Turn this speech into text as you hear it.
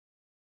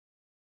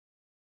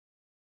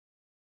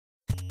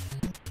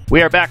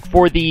We are back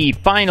for the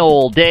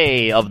final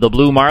day of the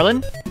Blue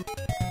Marlin.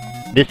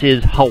 This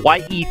is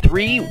Hawaii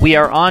 3. We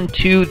are on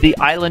to the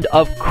island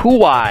of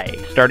Kauai,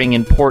 starting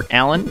in Port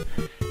Allen.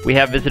 We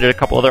have visited a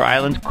couple other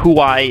islands.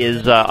 Kauai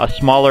is a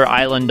smaller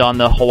island on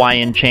the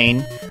Hawaiian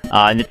chain,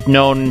 and it's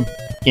known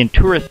in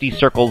touristy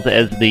circles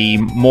as the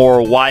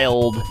more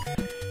wild,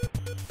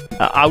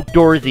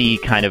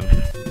 outdoorsy kind of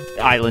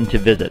island to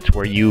visit,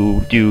 where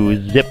you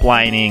do zip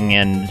lining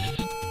and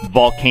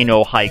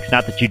volcano hikes.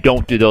 Not that you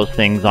don't do those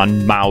things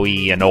on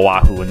Maui and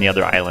Oahu and the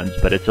other islands,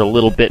 but it's a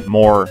little bit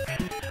more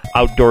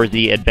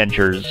outdoorsy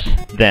adventures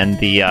than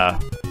the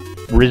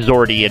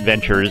resorty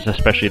adventures,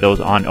 especially those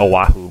on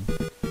Oahu.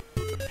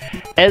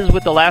 As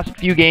with the last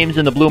few games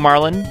in the Blue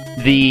Marlin,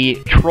 the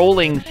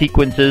trolling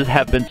sequences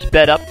have been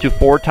sped up to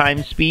 4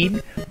 times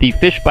speed. The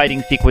fish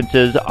biting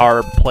sequences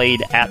are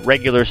played at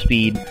regular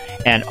speed,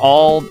 and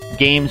all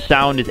game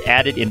sound is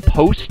added in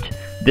post.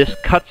 This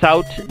cuts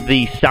out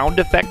the sound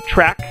effect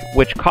track,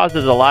 which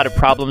causes a lot of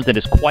problems and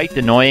is quite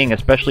annoying,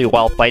 especially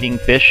while fighting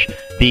fish.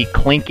 The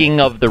clinking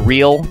of the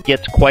reel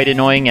gets quite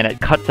annoying, and it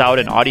cuts out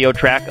an audio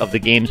track of the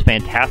game's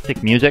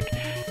fantastic music.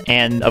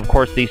 And, of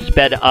course, the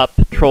sped-up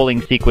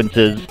trolling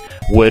sequences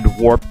would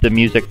warp the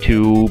music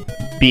to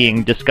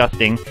being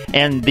disgusting.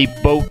 And the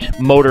boat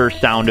motor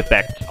sound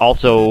effect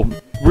also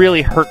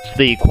really hurts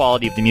the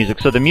quality of the music.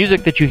 So the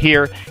music that you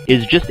hear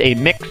is just a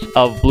mix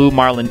of Blue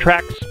Marlin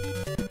tracks.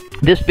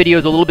 This video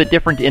is a little bit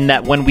different in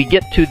that when we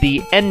get to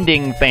the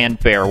ending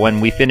fanfare,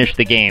 when we finish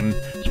the game,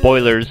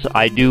 spoilers,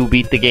 I do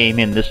beat the game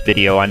in this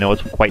video, I know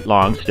it's quite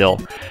long still,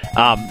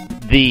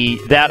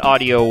 that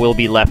audio will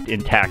be left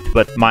intact,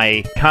 but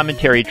my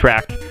commentary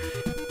track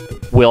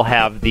will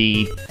have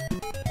the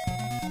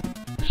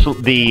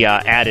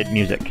added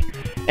music.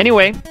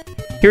 Anyway,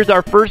 here's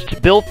our first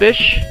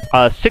billfish.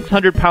 A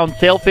 600-pound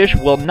sailfish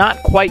will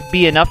not quite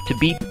be enough to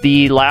beat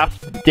the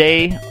last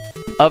day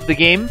of the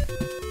game.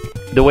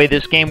 The way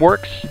this game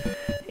works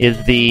is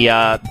the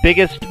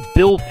biggest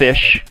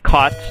billfish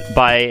caught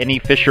by any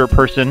fisher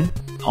person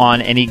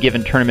on any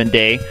given tournament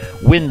day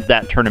wins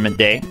that tournament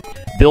day.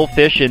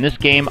 Billfish in this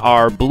game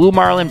are blue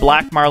marlin,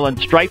 black marlin,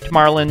 striped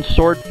marlin,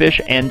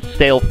 swordfish, and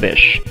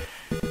sailfish.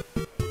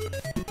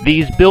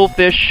 These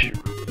billfish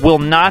will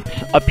not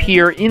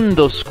appear in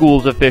those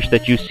schools of fish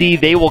that you see.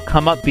 They will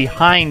come up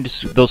behind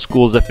those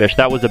schools of fish.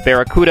 That was a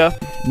barracuda,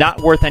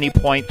 not worth any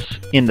points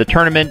in the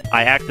tournament.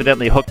 I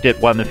accidentally hooked it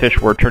when the fish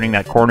were turning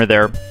that corner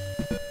there.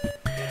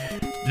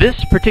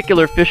 This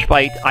particular fish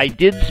fight, I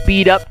did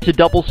speed up to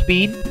double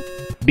speed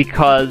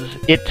because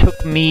it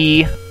took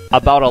me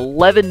about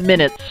 11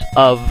 minutes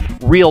of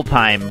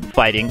real-time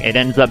fighting. It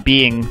ends up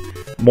being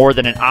more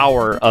than an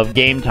hour of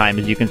game time,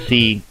 as you can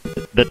see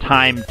the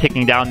time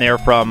ticking down there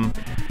from...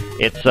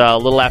 It's a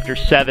little after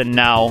 7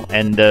 now,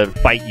 and the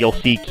fight you'll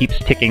see keeps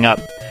ticking up.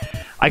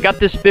 I got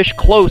this fish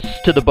close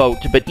to the boat,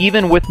 but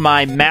even with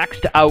my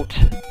maxed out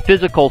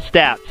physical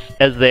stats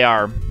as they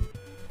are,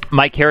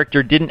 my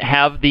character didn't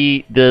have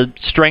the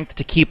strength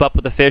to keep up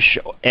with the fish,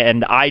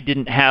 and I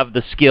didn't have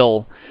the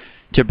skill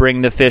to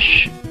bring the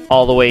fish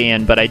all the way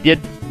in, but I did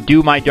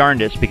do my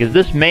darndest, because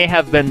this may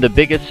have been the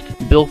biggest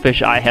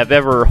billfish I have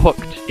ever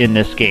hooked in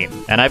this game,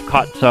 and I've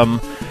caught some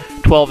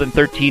 12 and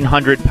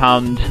 1300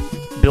 pound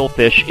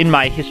billfish in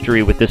my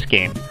history with this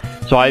game.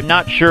 So I'm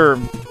not sure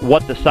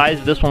what the size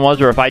of this one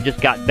was, or if I just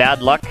got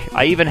bad luck.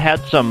 I even had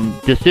some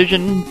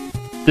decisions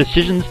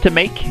to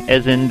make,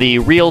 as in the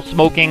reel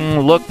smoking,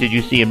 look, did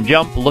you see him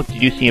jump? Look,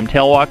 did you see him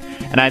tail walk?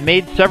 And I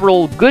made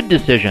several good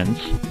decisions,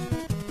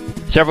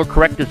 several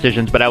correct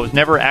decisions, but I was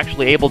never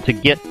actually able to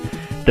get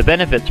the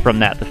benefits from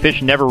that. The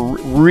fish never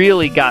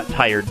really got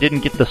tired,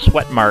 didn't get the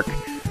sweat mark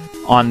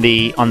on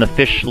the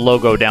fish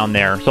logo down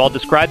there. So I'll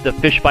describe the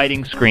fish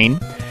fighting screen.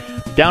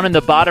 Down in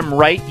the bottom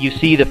right, you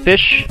see the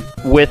fish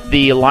with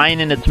the line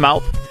in its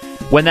mouth.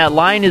 When that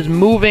line is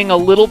moving a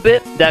little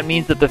bit, that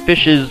means that the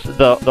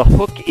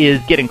hook is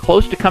getting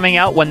close to coming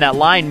out. When that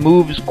line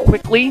moves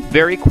quickly,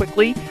 very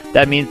quickly,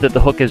 that means that the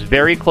hook is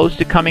very close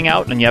to coming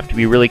out, and you have to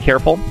be really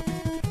careful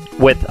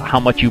with how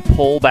much you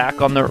pull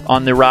back on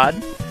the rod.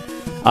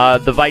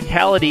 The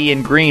vitality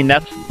in green,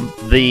 that's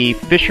the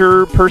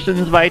fisher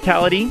person's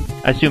vitality.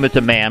 I assume it's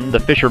a man,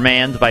 the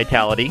fisherman's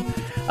vitality.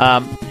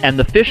 And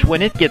the fish,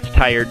 when it gets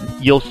tired,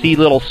 you'll see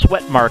little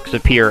sweat marks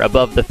appear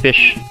above the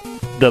fish,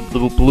 the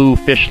blue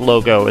fish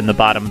logo in the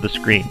bottom of the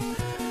screen.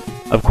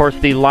 Of course,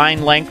 the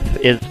line length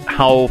is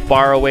how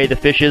far away the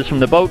fish is from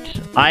the boat.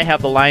 I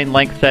have the line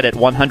length set at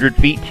 100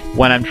 feet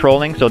when I'm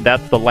trolling, so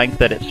that's the length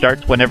that it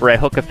starts whenever I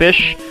hook a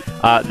fish.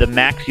 The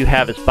max you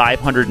have is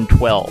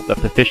 512.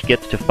 If the fish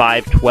gets to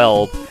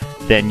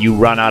 512, then you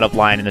run out of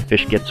line and the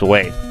fish gets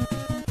away.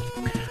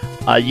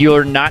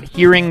 You're not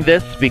hearing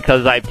this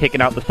because I've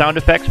taken out the sound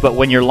effects, but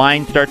when your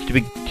line starts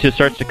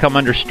to come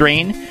under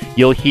strain,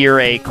 you'll hear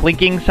a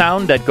clinking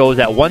sound that goes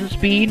at 1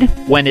 speed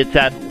when it's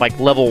at like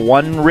level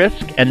 1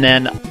 risk, and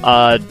then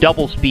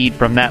double speed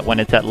from that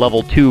when it's at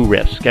level 2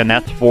 risk, and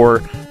that's for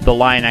the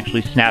line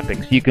actually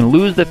snapping. So you can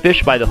lose the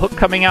fish by the hook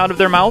coming out of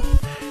their mouth,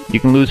 you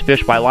can lose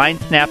fish by line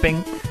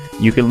snapping,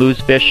 You can lose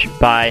fish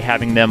by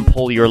having them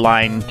pull your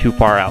line too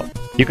far out.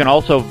 You can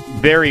also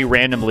very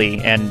randomly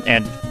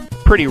and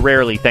pretty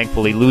rarely,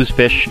 thankfully, lose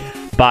fish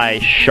by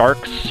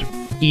sharks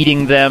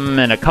eating them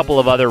and a couple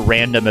of other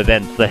random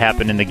events that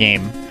happen in the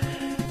game.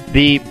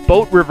 The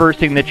boat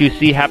reversing that you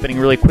see happening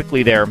really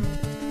quickly there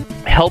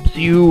helps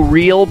you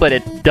reel, but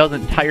it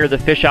doesn't tire the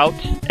fish out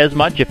as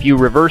much. If you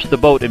reverse the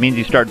boat, it means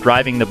you start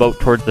driving the boat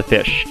towards the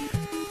fish.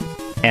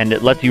 And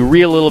it lets you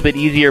reel a little bit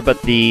easier,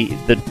 but the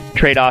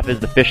trade-off is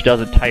the fish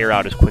doesn't tire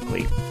out as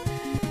quickly.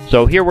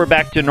 So here we're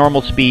back to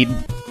normal speed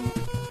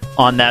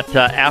on that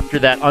after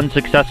that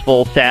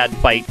unsuccessful sad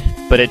fight,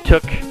 but it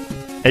took,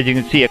 as you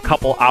can see, a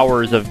couple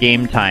hours of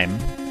game time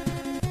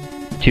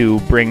to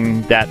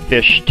bring that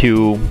fish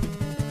to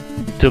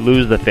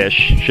lose the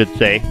fish, should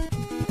say.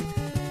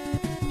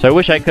 So I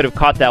wish I could have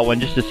caught that one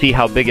just to see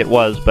how big it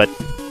was, but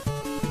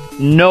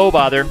no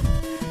bother.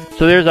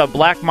 So there's a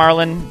black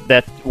marlin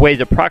that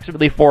weighs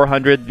approximately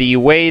 400. The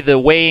way the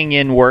weighing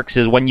in works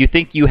is when you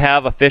think you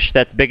have a fish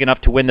that's big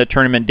enough to win the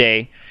tournament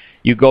day,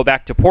 you go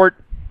back to port,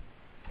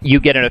 you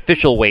get an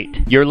official weight.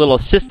 Your little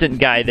assistant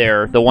guy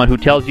there, the one who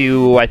tells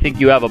you, I think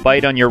you have a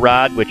bite on your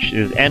rod, which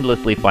is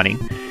endlessly funny,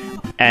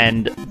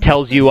 and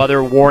tells you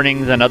other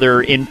warnings and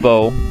other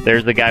info.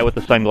 There's the guy with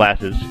the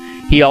sunglasses.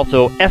 He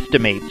also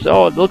estimates,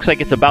 oh, it looks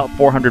like it's about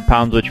 400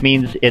 pounds, which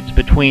means it's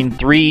between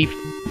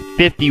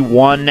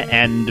 351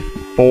 and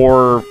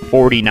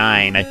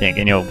 449, I think,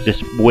 and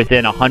just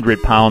within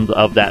 100 pounds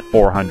of that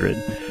 400.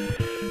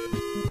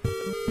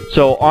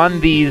 So on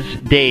these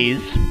days,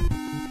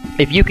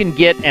 if you can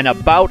get an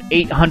about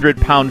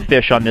 800-pound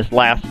fish on this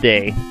last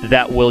day,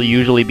 that will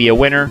usually be a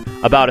winner.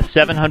 About a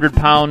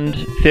 700-pound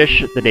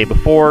fish the day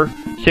before,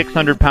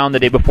 600-pound the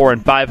day before,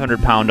 and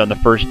 500-pound on the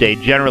first day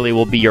generally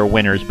will be your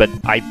winners, but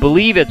I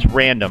believe it's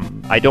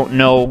random. I don't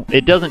know.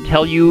 It doesn't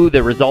tell you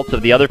the results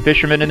of the other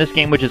fishermen in this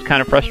game, which is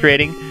kind of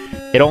frustrating.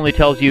 It only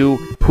tells you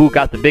who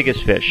got the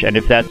biggest fish, and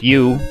if that's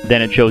you,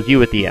 then it shows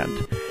you at the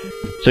end.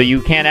 So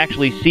you can't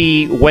actually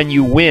see when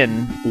you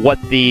win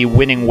what the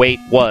winning weight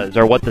was,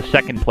 or what the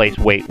second place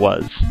weight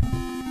was.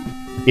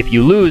 If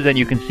you lose, then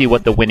you can see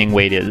what the winning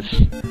weight is.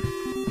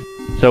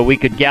 So we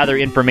could gather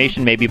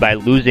information maybe by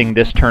losing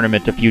this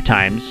tournament a few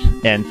times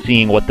and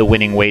seeing what the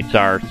winning weights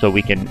are so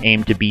we can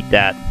aim to beat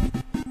that.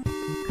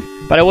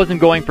 But I wasn't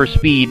going for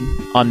speed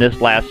on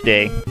this last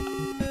day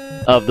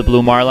of the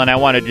Blue Marlin. I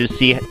wanted to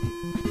see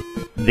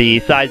the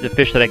size of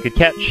fish that I could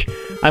catch.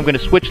 I'm going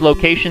to switch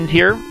locations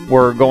here.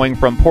 We're going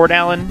from Port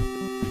Allen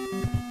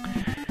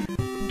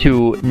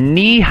to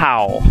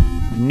Niihau.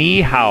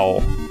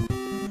 Niihau.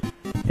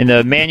 In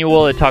the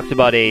manual, it talks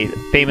about a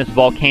famous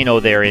volcano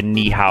there in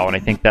Niihau, and I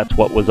think that's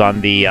what was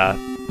on the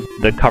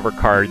cover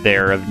card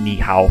there of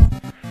Niihau.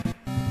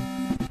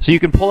 So you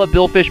can pull up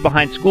billfish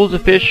behind schools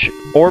of fish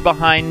or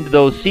behind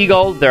those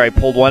seagulls. There I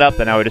pulled one up,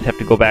 and now I just have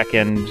to go back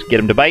and get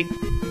them to bite.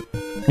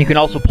 You can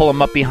also pull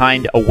them up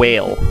behind a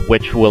whale,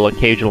 which will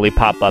occasionally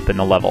pop up in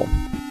the level.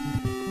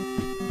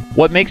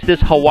 What makes this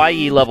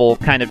Hawaii level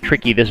kind of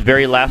tricky, this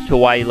very last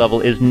Hawaii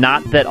level, is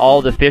not that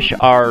all the fish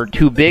are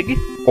too big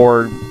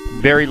or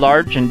very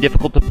large and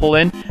difficult to pull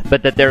in,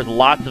 but that there's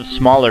lots of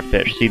smaller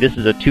fish. See, this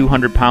is a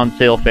 200-pound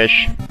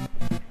sailfish.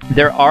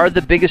 There are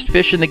the biggest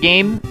fish in the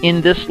game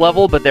in this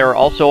level, but there are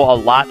also a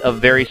lot of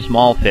very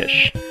small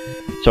fish.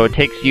 So it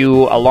takes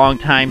you a long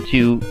time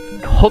to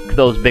hook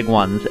those big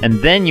ones,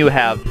 and then you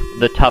have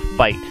the tough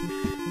fight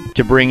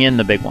to bring in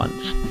the big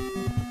ones.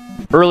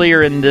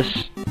 Earlier in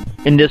this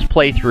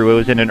playthrough, it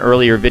was in an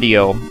earlier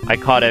video, I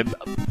caught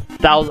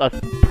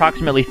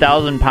approximately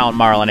 1,000-pound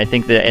marlin. I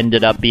think that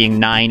ended up being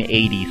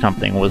 980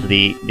 something was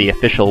the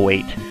official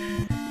weight.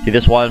 See,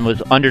 this one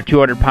was under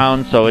 200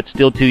 pounds, so it's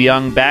still too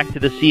young. Back to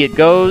the sea it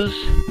goes.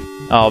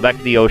 Oh, back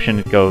to the ocean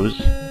it goes.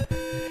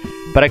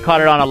 But I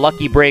caught it on a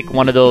lucky break,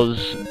 one of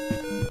those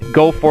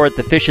go for it,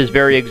 the fish is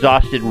very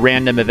exhausted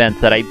random events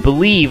that I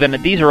believe, and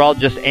these are all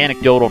just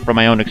anecdotal from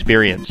my own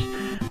experience,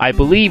 I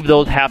believe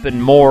those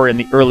happen more in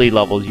the early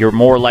levels. You're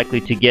more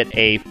likely to get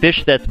a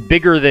fish that's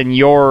bigger than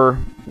your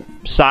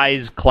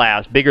size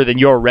class, bigger than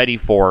you're ready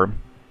for.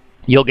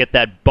 You'll get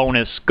that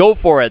bonus, go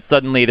for it,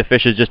 suddenly the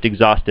fish is just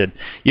exhausted.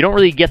 You don't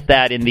really get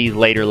that in these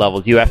later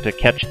levels. You have to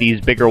catch these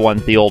bigger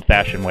ones the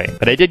old-fashioned way.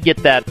 But I did get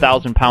that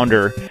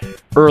 1,000-pounder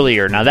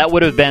earlier. Now that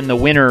would have been the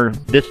winner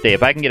this day.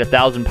 If I can get a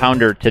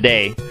 1,000-pounder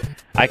today,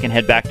 I can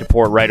head back to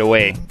port right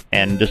away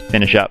and just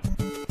finish up.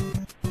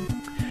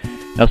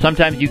 Now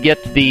sometimes you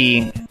get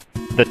the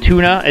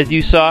tuna, as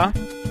you saw,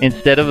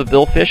 instead of a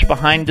billfish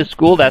behind the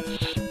school. That's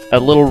a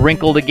little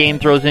wrinkle the game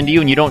throws into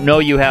you, and you don't know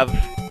you have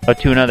a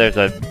tuna. There's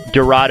a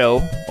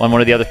dorado on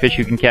one of the other fish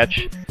you can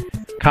catch,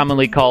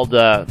 commonly called,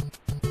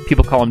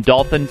 people call them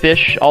dolphin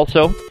fish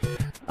also.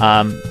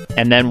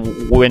 And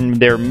then when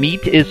their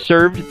meat is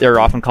served, they're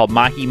often called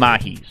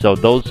mahi-mahi. So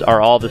those are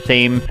all the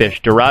same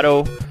fish.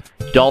 Dorado,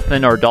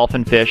 dolphin or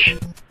dolphin fish,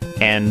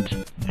 and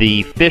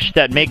the fish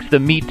that makes the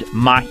meat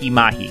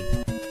mahi-mahi.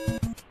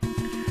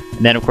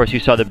 And then, of course, you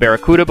saw the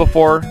barracuda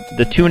before,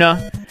 the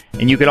tuna,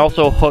 and you can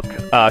also hook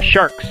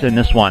sharks in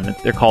this one.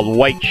 They're called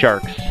white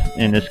sharks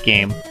in this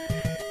game.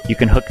 You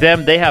can hook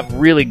them. They have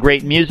really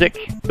great music,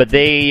 but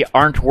they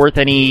aren't worth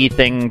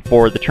anything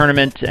for the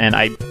tournament, and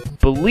I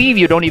believe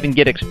you don't even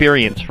get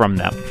experience from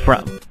them,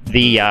 from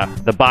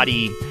the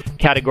body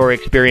category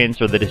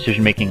experience or the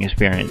decision-making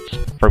experience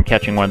from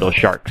catching one of those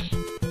sharks.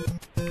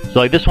 So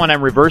like this one,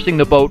 I'm reversing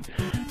the boat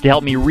to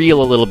help me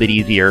reel a little bit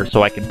easier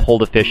so I can pull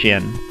the fish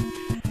in.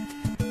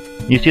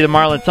 You see the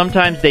marlin,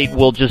 sometimes they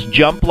will just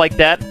jump like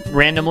that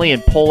randomly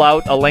and pull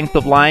out a length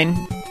of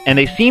line, and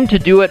they seem to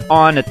do it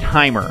on a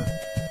timer.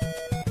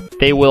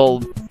 They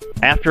will,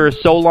 after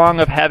so long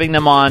of having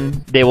them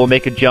on, they will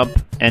make a jump,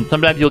 and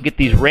sometimes you'll get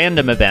these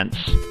random events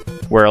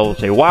where it'll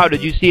say, wow,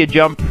 did you see a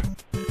jump?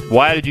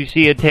 Why did you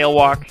see a tail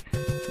walk?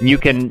 And you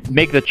can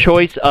make the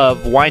choice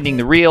of winding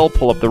the reel,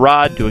 pull up the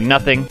rod, doing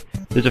nothing.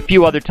 There's a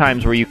few other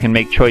times where you can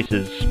make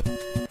choices.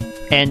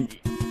 And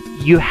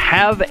you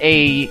have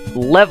a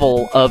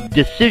level of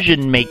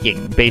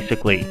decision-making,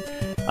 basically.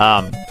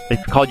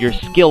 It's called your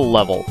skill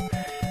level.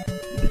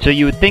 So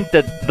you would think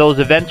that those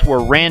events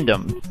were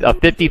random, a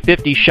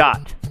 50-50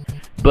 shot,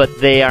 but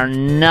they are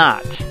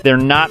not. They're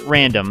not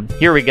random.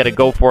 Here we got to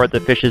go for it.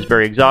 The fish is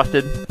very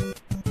exhausted.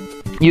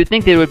 You'd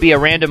think there would be a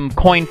random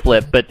coin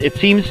flip, but it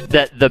seems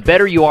that the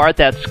better you are at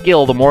that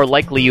skill, the more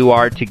likely you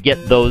are to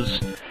get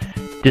those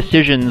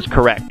decisions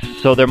correct.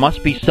 So there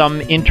must be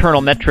some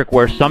internal metric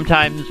where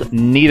sometimes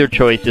neither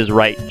choice is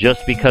right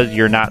just because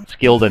you're not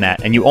skilled in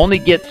that. And you only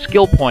get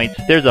skill points.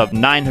 There's a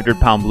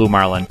 900-pound blue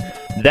marlin.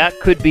 That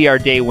could be our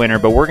day winner,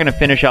 but we're going to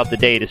finish out the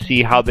day to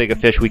see how big a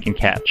fish we can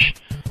catch.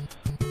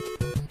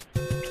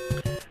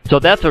 So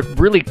that's a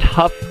really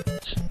tough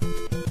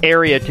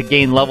area to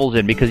gain levels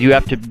in because you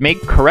have to make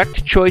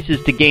correct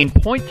choices to gain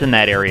points in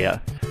that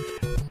area.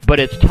 But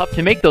it's tough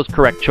to make those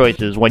correct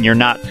choices when you're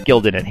not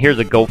skilled in it. Here's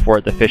a go for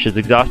it. The fish is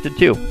exhausted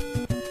too.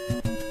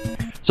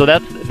 So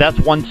that's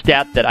one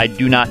stat that I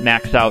do not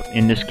max out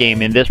in this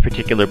game in this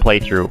particular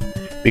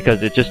playthrough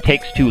because it just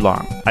takes too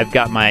long. I've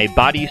got my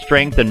body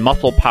strength and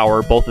muscle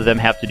power. Both of them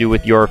have to do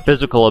with your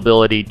physical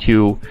ability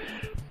to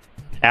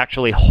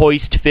actually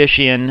hoist fish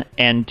in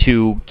and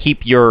to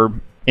keep your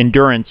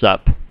endurance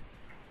up.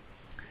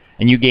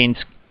 And you gain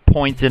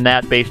points in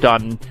that based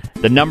on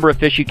the number of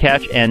fish you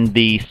catch and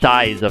the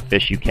size of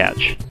fish you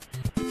catch.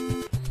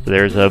 So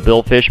there's a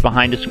billfish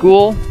behind a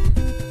school.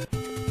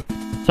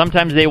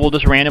 Sometimes they will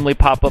just randomly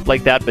pop up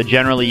like that, but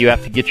generally you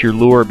have to get your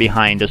lure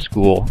behind a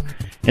school.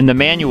 In the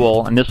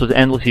manual, and this was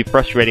endlessly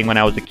frustrating when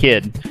I was a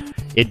kid,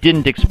 it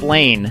didn't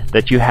explain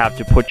that you have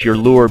to put your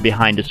lure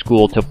behind a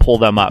school to pull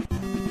them up.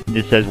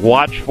 It says,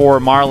 watch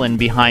for marlin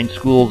behind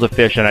schools of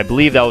fish, and I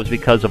believe that was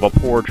because of a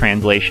poor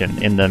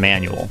translation in the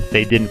manual.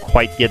 They didn't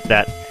quite get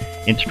that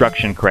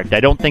instruction correct. I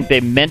don't think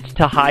they meant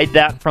to hide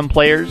that from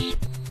players.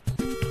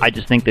 I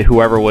just think that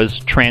whoever was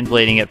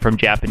translating it from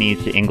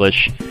Japanese to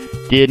English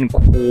didn't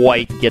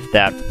quite get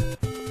that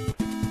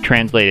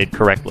translated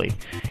correctly.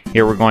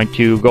 Here we're going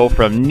to go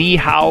from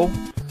Niihau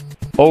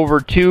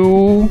over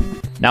to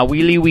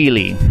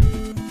Nawiliwili.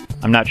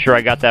 I'm not sure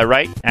I got that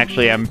right.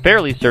 Actually, I'm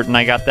fairly certain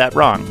I got that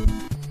wrong.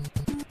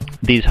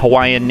 These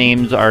Hawaiian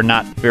names are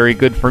not very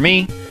good for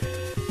me.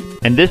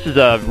 And this is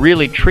a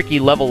really tricky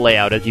level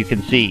layout, as you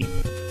can see.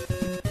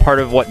 Part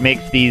of what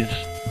makes these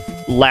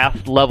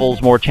last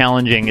levels more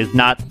challenging is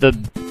not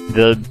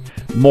the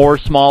more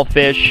small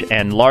fish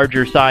and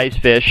larger size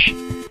fish.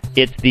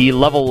 It's the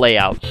level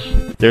layouts.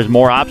 There's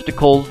more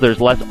obstacles, there's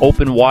less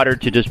open water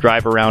to just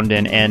drive around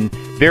in, and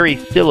very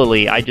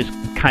sillily, I just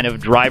kind of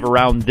drive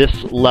around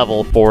this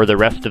level for the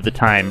rest of the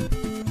time.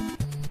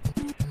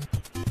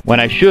 When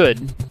I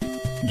should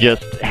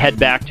just head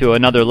back to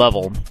another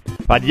level.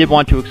 But I did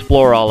want to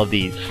explore all of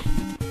these.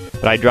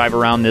 But I drive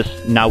around this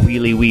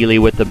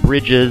Nawiliwili with the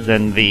bridges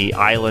and the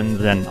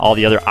islands and all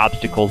the other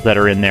obstacles that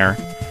are in there.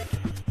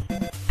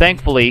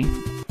 Thankfully,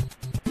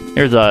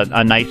 here's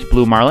a nice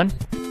blue marlin.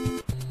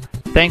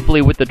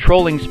 Thankfully, with the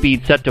trolling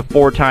speed set to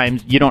 4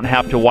 times, you don't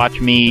have to watch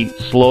me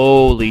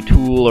slowly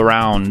tool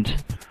around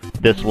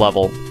this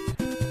level.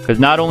 Because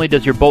not only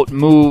does your boat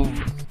move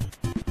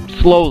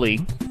slowly,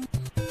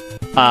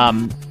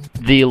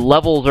 the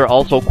levels are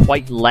also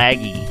quite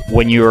laggy.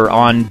 When you're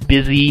on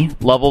busy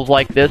levels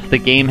like this, the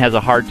game has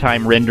a hard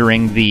time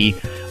rendering the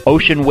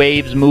ocean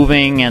waves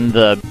moving and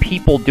the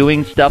people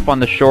doing stuff on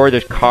the shore.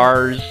 There's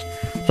cars.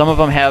 Some of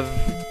them have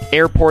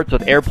airports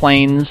with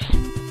airplanes.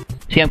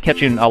 See, I'm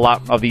catching a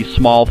lot of these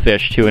small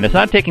fish, too, and it's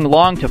not taking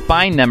long to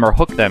find them or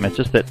hook them. It's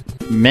just that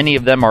many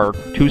of them are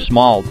too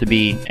small to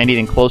be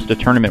anything close to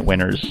tournament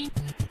winners.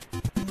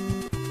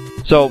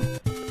 So,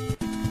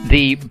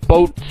 the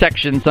boat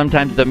section,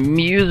 sometimes the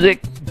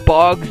music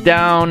bogs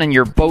down and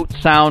your boat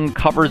sound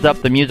covers up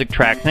the music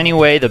tracks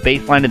anyway, the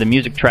bass line of the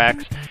music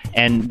tracks,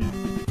 and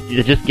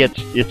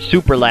it's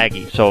super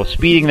laggy. So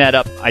speeding that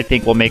up, I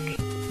think, will make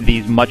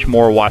these much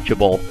more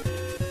watchable.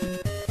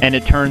 And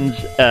it turns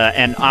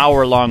an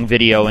hour-long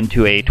video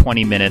into a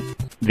 20-minute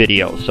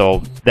video,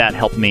 so that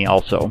helped me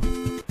also.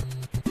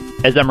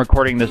 As I'm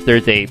recording this,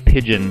 there's a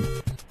pigeon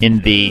in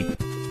the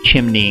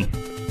chimney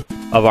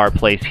of our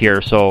place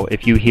here, so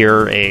if you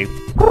hear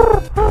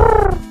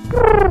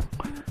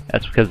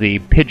That's because the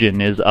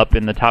pigeon is up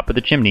in the top of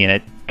the chimney, and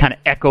it kind of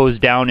echoes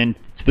down into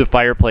the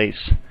fireplace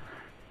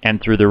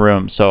and through the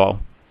room. So,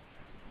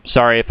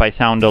 sorry if I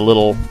sound a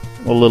little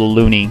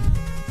loony.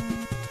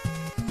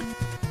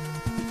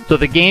 So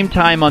the game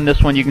time on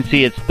this one, you can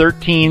see it's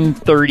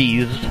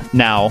 13:30s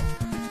now.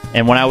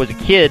 And when I was a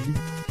kid,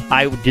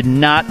 I did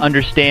not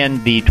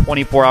understand the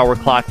 24-hour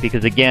clock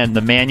because, again,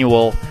 the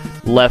manual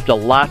left a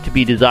lot to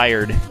be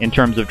desired in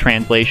terms of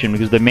translation,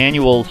 because the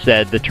manual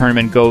said the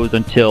tournament goes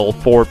until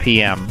 4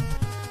 p.m.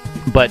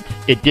 But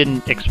it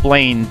didn't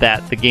explain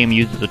that the game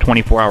uses a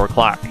 24-hour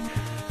clock.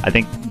 I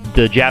think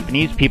the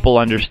Japanese people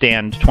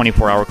understand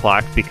 24-hour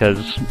clocks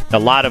because a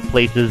lot of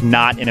places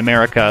not in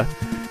America,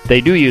 they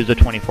do use a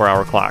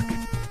 24-hour clock.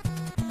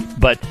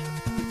 But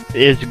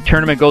the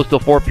tournament goes till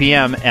 4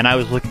 p.m. and I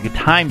was looking at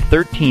time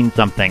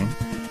 13-something.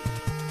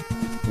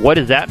 What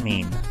does that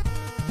mean?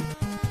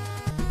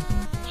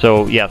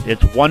 So yes,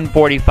 it's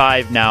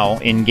 1:45 now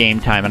in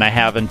game time, and I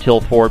have until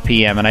 4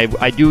 p.m. And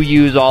I do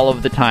use all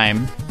of the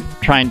time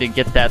trying to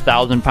get that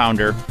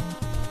 1,000-pounder.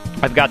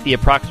 I've got the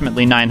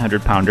approximately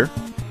 900-pounder.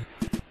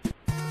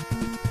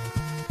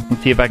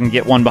 Let's see if I can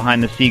get one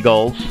behind the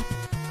seagulls.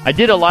 I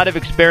did a lot of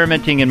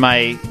experimenting in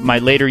my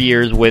later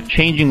years with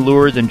changing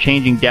lures and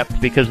changing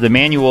depth because the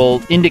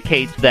manual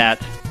indicates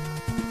that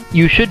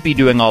you should be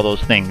doing all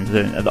those things.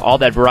 All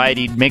that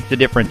variety makes a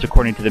difference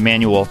according to the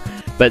manual.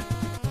 But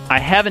I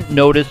haven't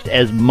noticed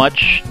as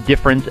much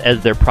difference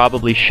as there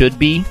probably should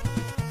be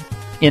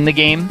in the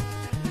game.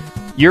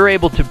 You're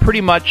able to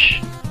pretty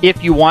much,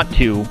 if you want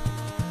to,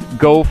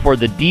 go for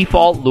the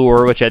default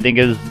lure, which I think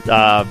is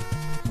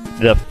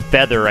the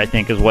feather, I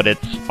think is what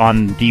it's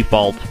on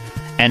default,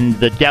 and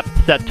the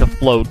depth set to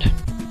float.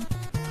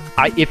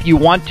 If you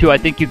want to, I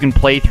think you can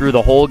play through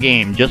the whole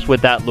game just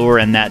with that lure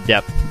and that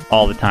depth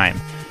all the time.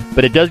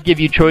 But it does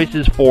give you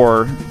choices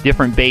for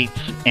different baits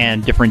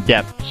and different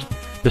depths.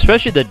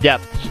 Especially the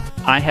depths.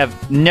 I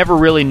have never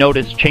really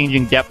noticed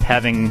changing depth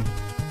having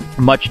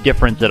much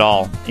difference at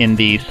all in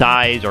the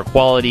size or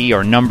quality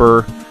or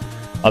number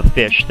of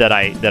fish that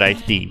I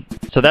see.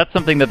 So that's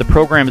something that the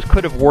programs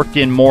could have worked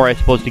in more, I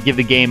suppose, to give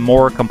the game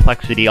more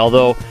complexity.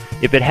 Although,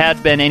 if it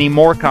had been any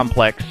more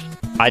complex,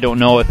 I don't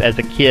know if as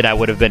a kid I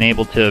would have been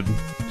able to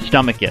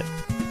stomach it.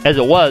 As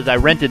it was, I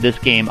rented this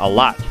game a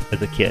lot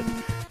as a kid.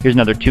 Here's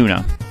another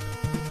tuna.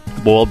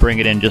 We'll bring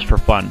it in just for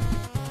fun.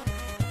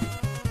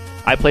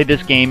 I played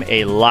this game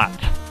a lot.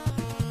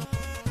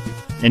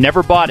 I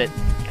never bought it,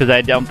 because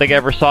I don't think I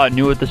ever saw it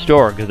new at the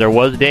store, because there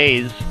was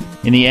days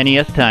in the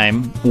NES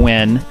time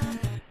when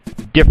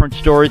different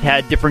stores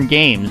had different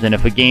games, and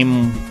if a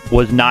game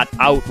was not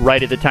out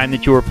right at the time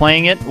that you were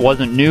playing it,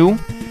 wasn't new,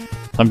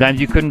 sometimes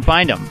you couldn't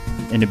find them,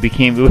 and it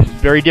was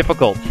very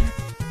difficult.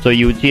 So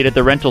you would see it at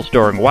the rental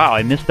store, and wow,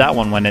 I missed that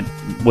one when it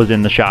was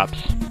in the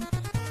shops.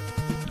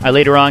 I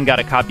later on got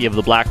a copy of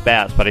the Black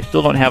Bass, but I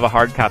still don't have a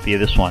hard copy of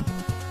this one.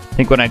 I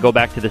think when I go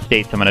back to the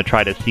States, I'm going to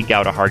try to seek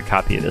out a hard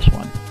copy of this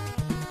one.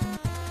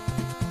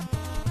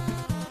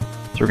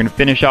 So we're going to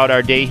finish out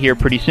our day here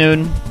pretty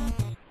soon.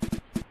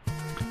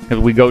 Because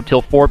we go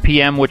till 4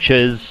 p.m., which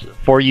is,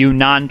 for you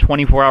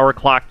non-24-hour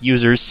clock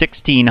users,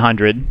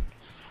 1600.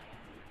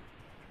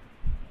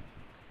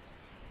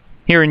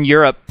 Here in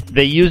Europe,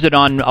 they use it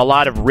on a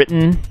lot of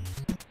written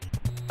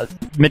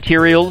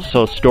materials,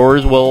 so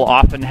stores will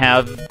often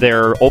have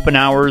their open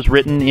hours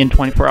written in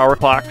 24-hour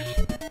clocks.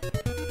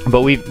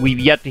 But we've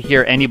yet to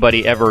hear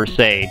anybody ever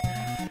say,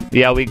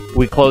 yeah, we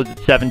close at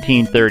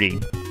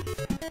 17:30.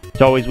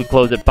 It's always we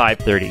close at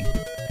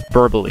 5:30,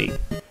 verbally.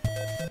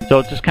 So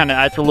it's just kind of,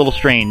 it's a little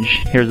strange.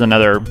 Here's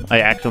another,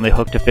 I accidentally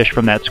hooked a fish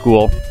from that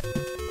school.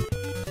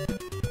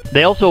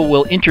 They also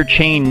will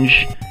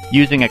interchange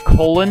using a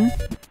colon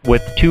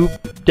with 2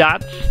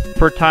 dots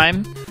per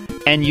time,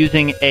 and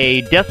using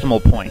a decimal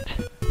point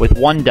with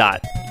 1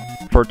 dot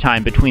for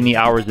time between the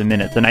hours and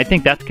minutes. And I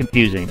think that's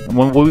confusing.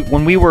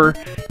 When we were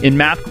in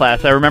math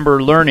class, I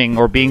remember learning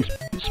or being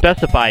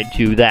specified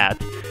to that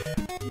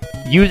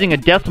using a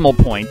decimal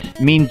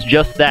point means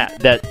just that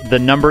the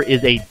number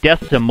is a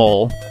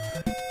decimal,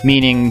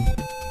 meaning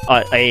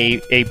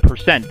a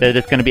percent, that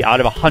it's going to be out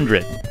of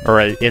 100,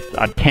 or it's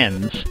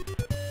tens.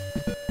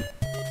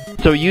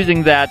 So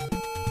using that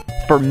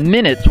for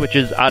minutes, which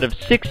is out of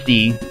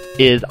 60,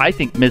 is, I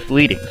think,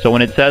 misleading. So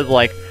when it says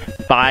like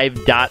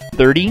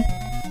 5.30,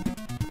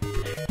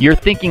 you're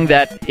thinking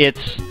that it's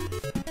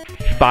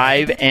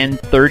 5 and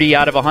 30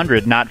 out of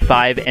 100, not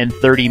 5 and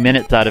 30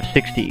 minutes out of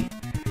 60.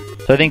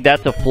 So I think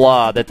that's a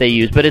flaw that they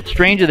use. But it's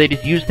strange that they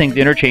just use things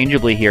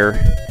interchangeably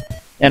here.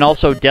 And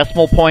also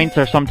decimal points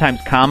are sometimes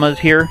commas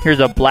here. Here's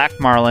a black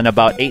marlin,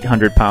 about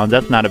 800 pounds.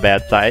 That's not a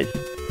bad size.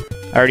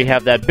 I already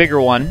have that bigger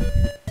one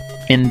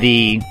in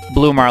the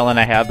blue marlin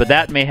I have, but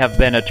that may have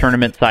been a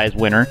tournament size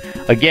winner.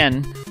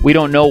 Again, we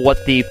don't know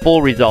what the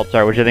full results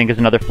are, which I think is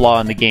another flaw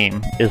in the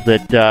game, is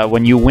that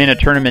when you win a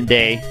tournament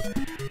day,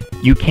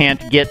 you can't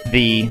get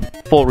the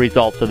full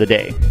results of the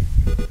day.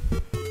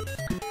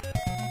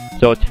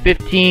 So it's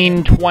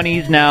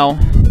 15:20s now.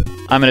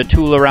 I'm going to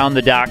tool around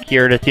the dock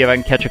here to see if I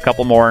can catch a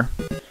couple more.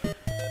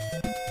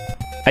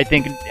 I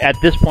think at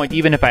this point,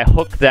 even if I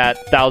hook that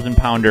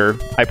 1,000-pounder,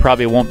 I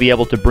probably won't be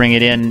able to bring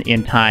it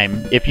in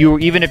time.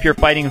 Even if you're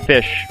fighting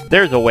fish,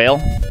 there's a whale.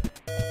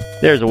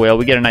 There's a whale.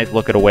 We get a nice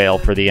look at a whale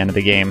for the end of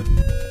the game.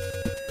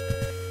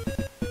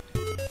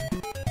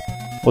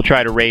 We'll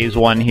try to raise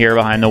one here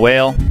behind the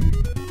whale.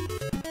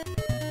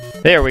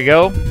 There we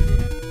go.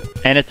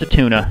 And it's a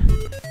tuna.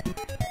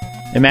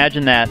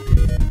 Imagine that.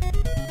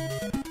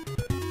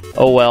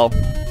 Oh well.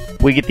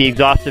 We get the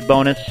exhausted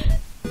bonus.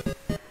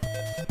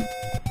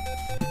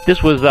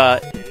 This was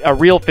a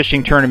real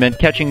fishing tournament.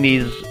 Catching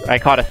these, I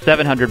caught a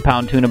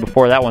 700-pound tuna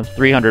before. That one's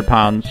 300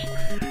 pounds.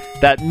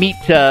 That meat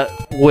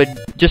would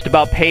just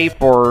about pay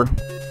for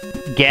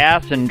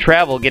gas and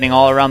travel getting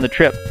all around the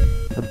trip.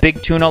 A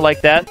big tuna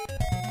like that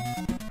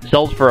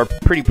sells for a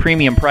pretty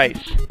premium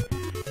price.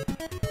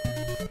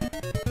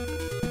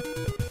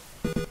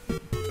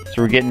 So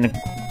we're getting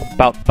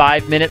about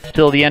 5 minutes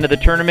till the end of the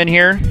tournament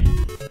here.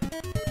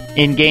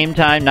 In game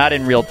time, not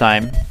in real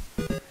time.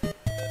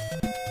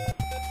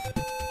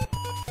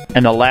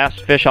 And the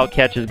last fish I'll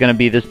catch is going to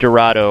be this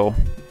Dorado.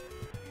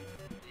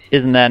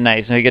 Isn't that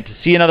nice? And I get to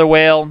see another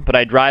whale, but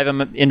I drive him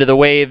into the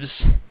waves,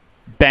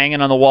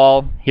 banging on the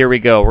wall. Here we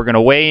go. We're going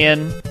to weigh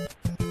in,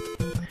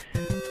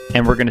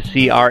 and we're going to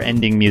see our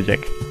ending music.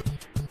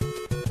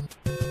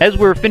 As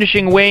we're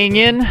finishing weighing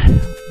in,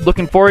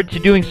 looking forward to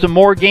doing some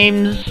more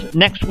games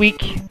next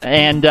week,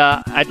 and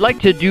I'd like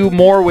to do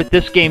more with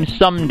this game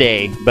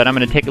someday, but I'm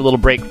going to take a little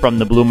break from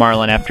the Blue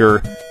Marlin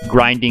after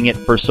grinding it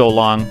for so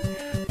long.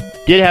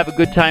 Did have a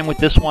good time with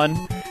this one.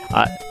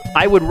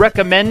 I would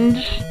recommend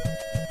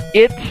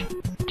it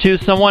to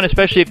someone,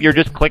 especially if you're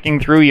just clicking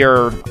through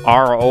your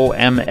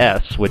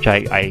ROMS, which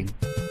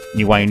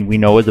we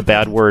know is a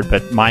bad word,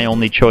 but my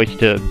only choice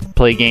to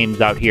play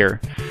games out here.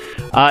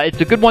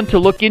 It's a good one to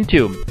look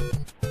into,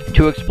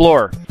 to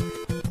explore,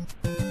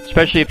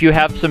 especially if you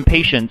have some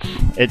patience.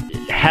 It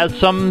has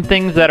some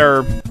things that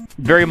are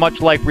very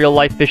much like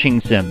real-life fishing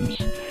sims.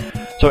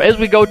 So as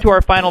we go to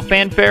our final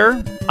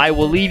fanfare, I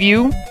will leave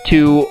you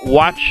to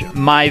watch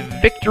my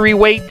victory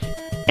weight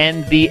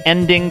and the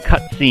ending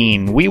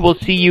cutscene. We will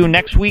see you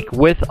next week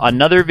with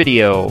another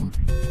video.